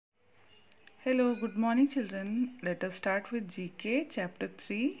Hello, good morning children. Let us start with GK chapter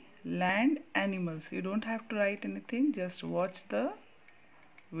 3 Land Animals. You don't have to write anything, just watch the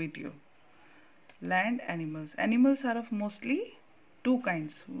video. Land animals. Animals are of mostly two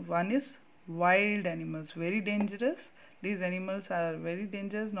kinds. One is wild animals, very dangerous. These animals are very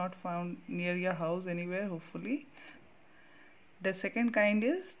dangerous, not found near your house anywhere, hopefully. The second kind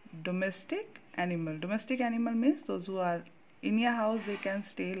is domestic animal. Domestic animal means those who are in your house, they can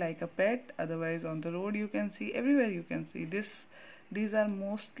stay like a pet. Otherwise on the road you can see, everywhere you can see this. These are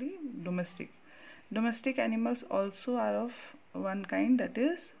mostly domestic animals. Also are of one kind, that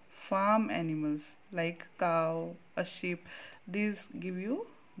is farm animals, like cow, a sheep. These give you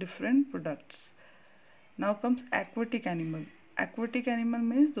different products. Now comes aquatic animal. Aquatic animal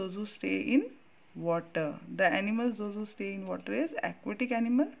means those who stay in water. The animals those who stay in water is aquatic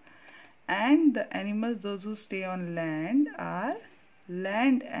animal, and the animals those who stay on land are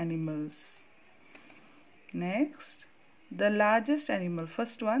land animals. Next, the largest animal.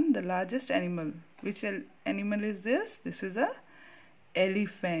 First one, the largest animal. Which animal is this? This is a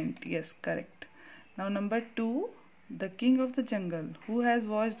elephant. Yes, correct. Now number 2, the king of the jungle. Who has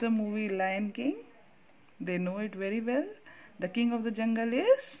watched the movie Lion King? They know it very well. The king of the jungle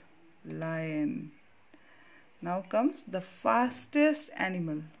is lion. Now comes the fastest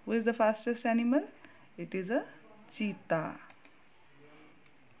animal. Who is the fastest animal? It is a cheetah.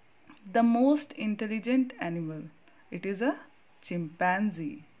 The most intelligent animal. It is a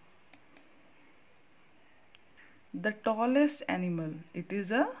chimpanzee. The tallest animal. It is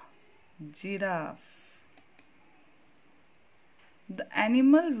a giraffe. The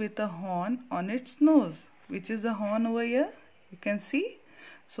animal with a horn on its nose. Which is the horn over here? You can see.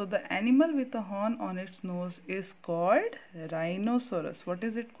 So the animal with a horn on its nose is called rhinoceros. What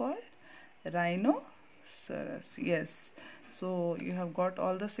is it called? Rhinoceros. Yes. So you have got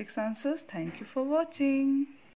all the 6 answers. Thank you for watching.